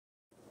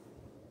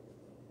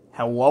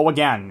Hello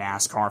again,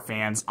 NASCAR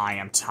fans. I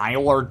am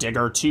Tyler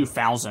Digger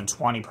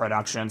 2020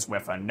 Productions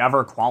with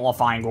another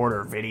qualifying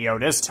order video,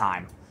 this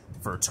time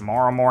for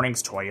tomorrow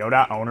morning's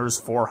Toyota Owners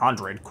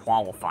 400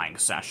 qualifying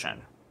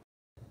session.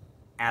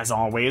 As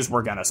always,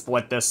 we're going to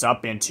split this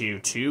up into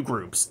two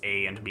groups,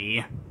 A and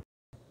B.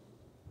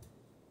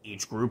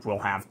 Each group will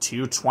have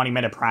two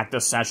 20-minute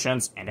practice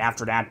sessions, and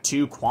after that,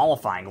 two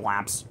qualifying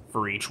laps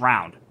for each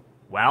round.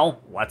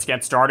 Well, let's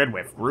get started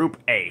with Group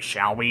A,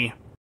 shall we?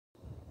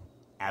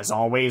 As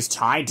always,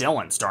 Ty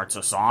Dillon starts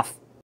us off.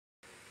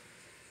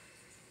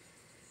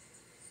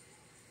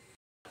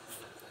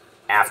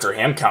 After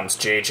him comes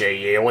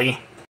J.J. Yaley.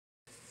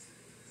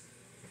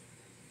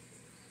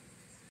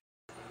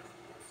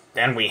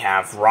 Then we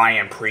have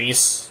Ryan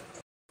Preece.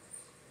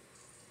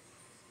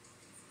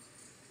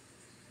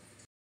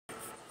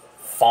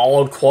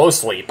 Followed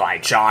closely by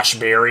Josh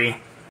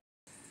Berry.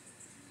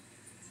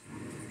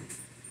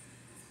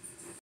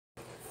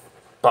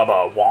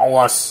 Bubba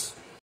Wallace.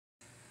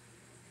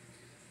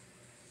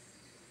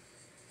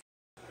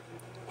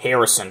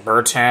 Harrison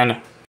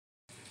Burton.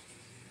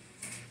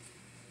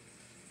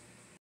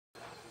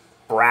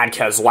 Brad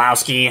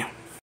Keselowski.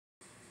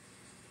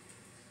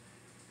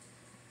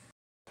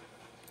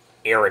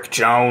 Eric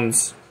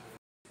Jones.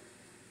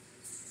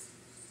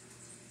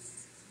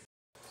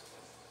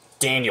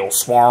 Daniel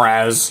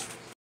Suarez.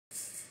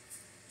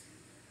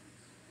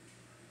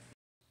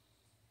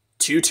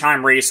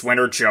 Two-time race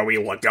winner Joey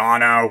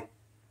Logano.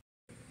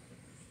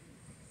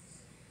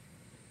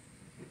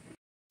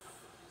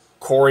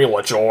 Corey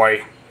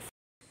LaJoie.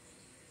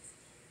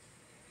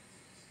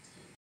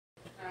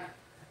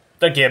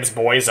 The Gibbs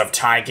boys of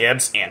Ty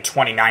Gibbs and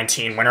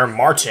 2019 winner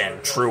Martin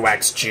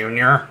Truex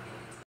Jr.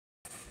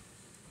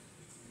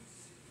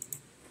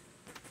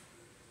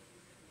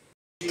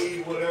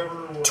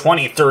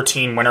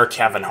 2013 winner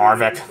Kevin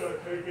Harvick.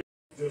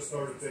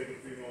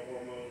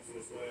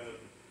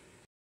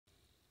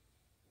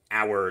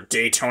 Our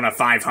Daytona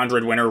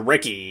 500 winner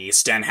Ricky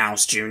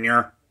Stenhouse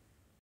Jr.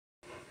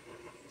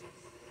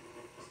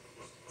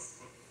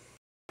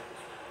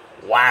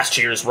 Last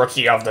year's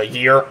Rookie of the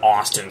Year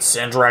Austin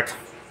Cindric.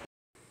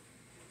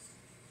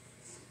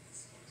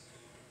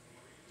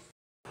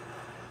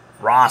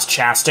 Ross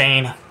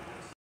Chastain.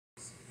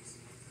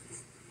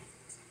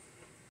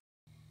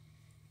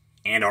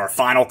 And our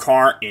final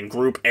car in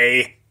Group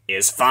A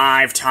is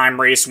five-time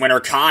race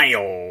winner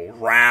Kyle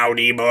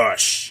Rowdy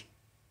Busch.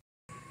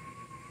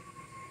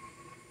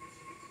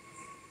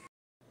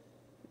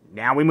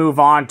 Now we move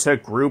on to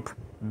Group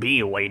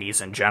B,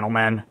 ladies and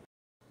gentlemen.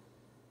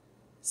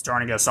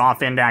 Starting us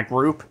off in that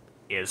group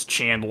is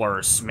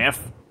Chandler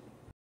Smith.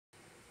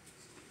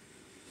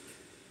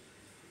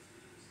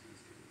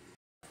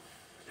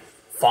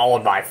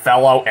 Followed by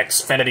fellow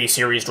Xfinity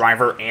Series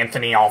driver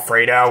Anthony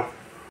Alfredo.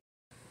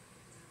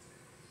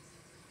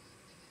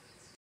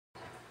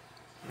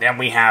 Then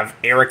we have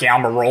Eric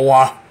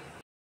Almirola.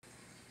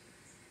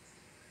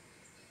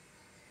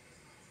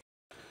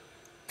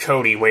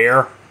 Cody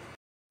Ware.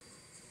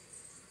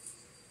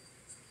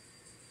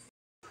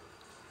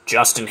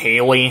 Justin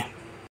Haley.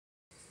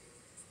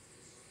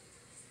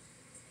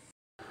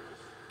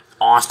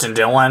 Austin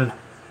Dillon.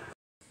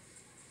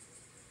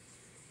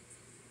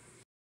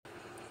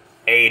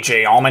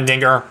 A.J.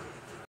 Allmendinger.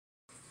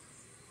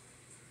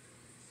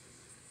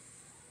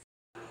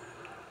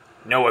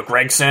 Noah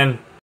Gragson.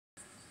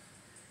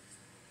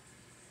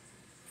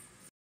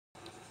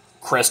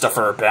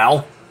 Christopher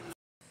Bell.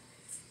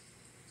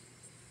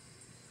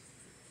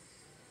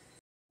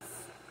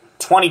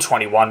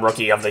 2021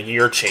 Rookie of the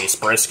Year Chase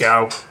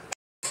Briscoe.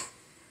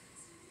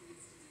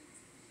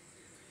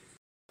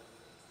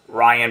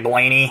 Ryan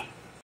Blaney.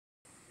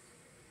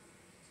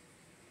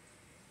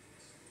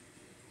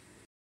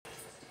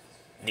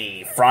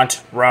 The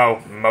front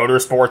row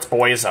motorsports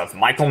boys of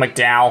Michael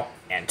McDowell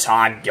and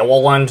Todd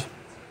Gilliland.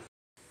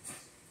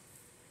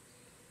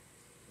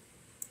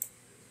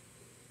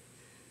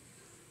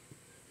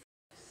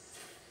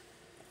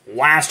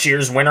 Last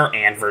year's winner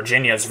and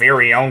Virginia's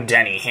very own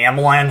Denny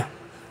Hamlin.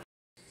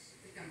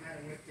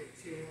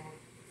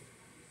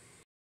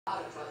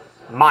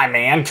 My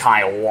man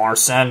Kyle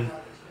Larson.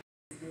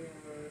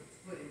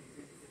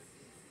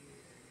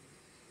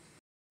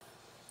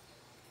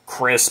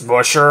 Chris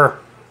Buescher.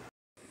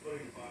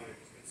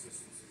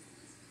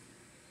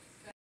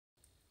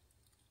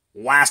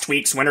 Last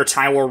week's winner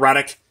Tyler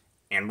Reddick,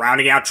 and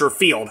rounding out your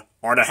field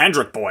are the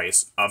Hendrick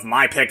boys of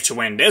my pick to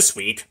win this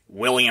week,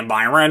 William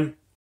Byron.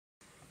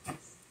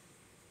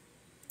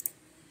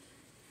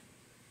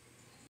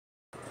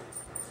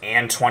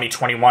 And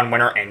 2021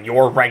 winner and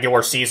your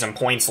regular season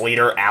points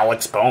leader,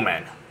 Alex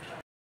Bowman.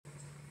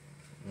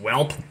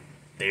 Welp,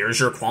 there's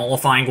your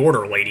qualifying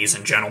order, ladies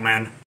and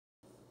gentlemen.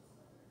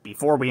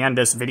 Before we end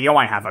this video,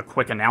 I have a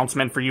quick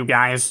announcement for you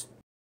guys.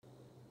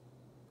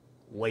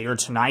 Later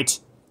tonight,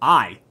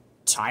 I,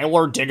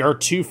 Tyler Digger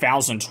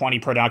 2020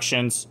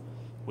 Productions,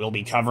 will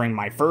be covering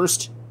my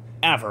first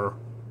ever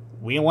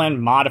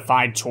Whelen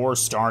Modified Tour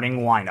starting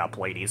lineup,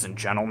 ladies and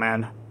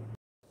gentlemen.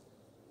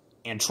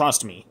 And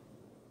trust me,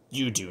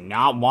 You do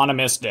not want to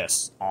miss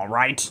this,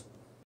 alright?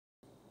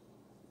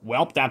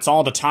 Well, that's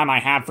all the time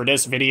I have for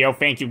this video.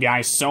 Thank you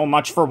guys so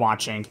much for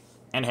watching.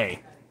 And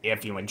hey,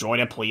 if you enjoyed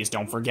it, please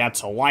don't forget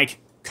to like,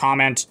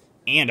 comment,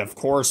 and of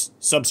course,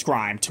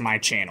 subscribe to my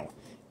channel.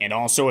 And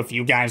also, if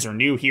you guys are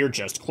new here,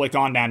 just click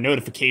on that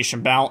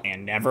notification bell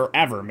and never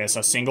ever miss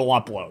a single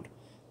upload.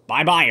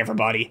 Bye-bye,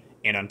 everybody,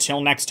 and until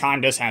next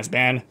time, this has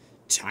been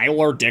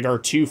Tyler Digger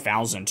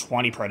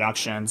 2020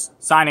 Productions,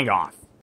 signing off.